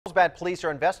Carlsbad police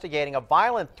are investigating a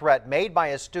violent threat made by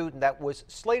a student that was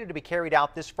slated to be carried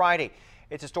out this Friday.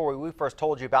 It's a story we first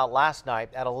told you about last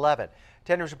night at 11.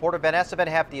 10 News reporter Vanessa Van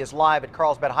Hefty is live at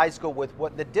Carlsbad High School with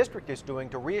what the district is doing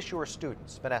to reassure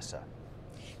students. Vanessa.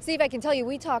 Steve, I can tell you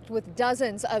we talked with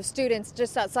dozens of students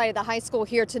just outside of the high school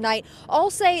here tonight. All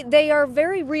say they are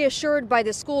very reassured by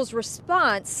the school's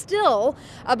response. Still,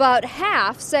 about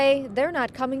half say they're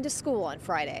not coming to school on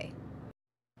Friday.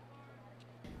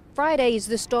 Friday is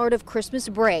the start of Christmas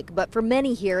break, but for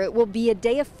many here it will be a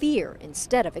day of fear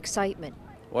instead of excitement.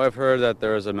 Well, I've heard that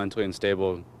there is a mentally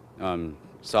unstable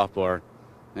sophomore,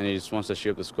 and he just wants to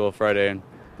shoot up the school Friday.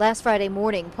 Last Friday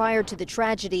morning, prior to the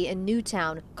tragedy in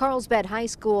Newtown, Carlsbad High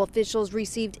School officials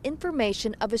received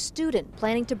information of a student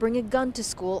planning to bring a gun to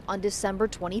school on December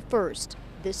 21st,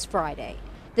 this Friday.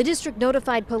 The district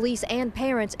notified police and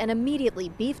parents and immediately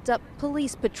beefed up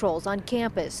police patrols on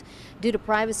campus. Due to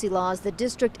privacy laws, the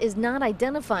district is not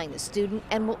identifying the student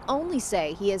and will only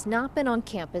say he has not been on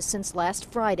campus since last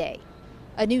Friday.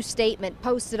 A new statement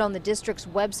posted on the district's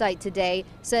website today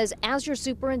says, "As your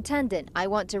superintendent, I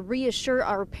want to reassure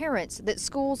our parents that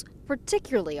schools,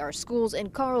 particularly our schools in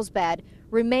Carlsbad,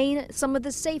 remain some of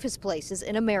the safest places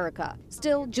in America."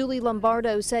 Still, Julie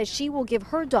Lombardo says she will give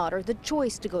her daughter the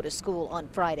choice to go to school on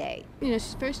Friday. You know,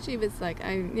 first she was like,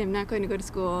 I'm not going to go to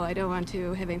school. I don't want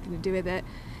to have anything to do with it.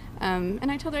 And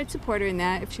I told her I'd support her in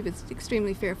that. If she was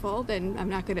extremely fearful, then I'm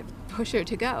not going to push her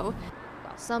to go.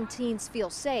 While some teens feel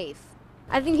safe,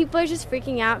 I think people are just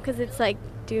freaking out because it's like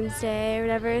doomsday or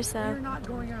whatever, so. you're not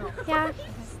going out. Yeah.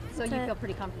 So you feel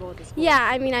pretty comfortable with the school? Yeah,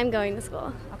 I mean, I'm going to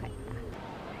school. Okay.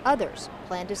 Others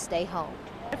plan to stay home.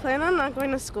 I plan on not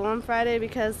going to school on Friday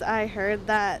because I heard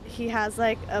that he has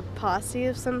like a posse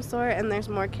of some sort and there's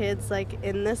more kids like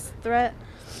in this threat,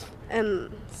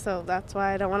 and so that's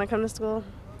why I don't want to come to school.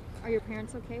 Are your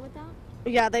parents okay with that?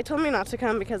 Yeah, they told me not to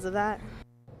come because of that.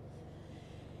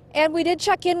 And we did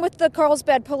check in with the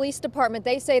Carlsbad Police Department.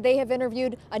 They say they have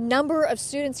interviewed a number of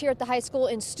students here at the high school,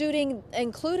 including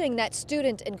that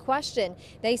student in question.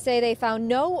 They say they found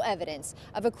no evidence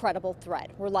of a credible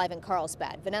threat. We're live in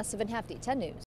Carlsbad. Vanessa Van Hefty, 10 News.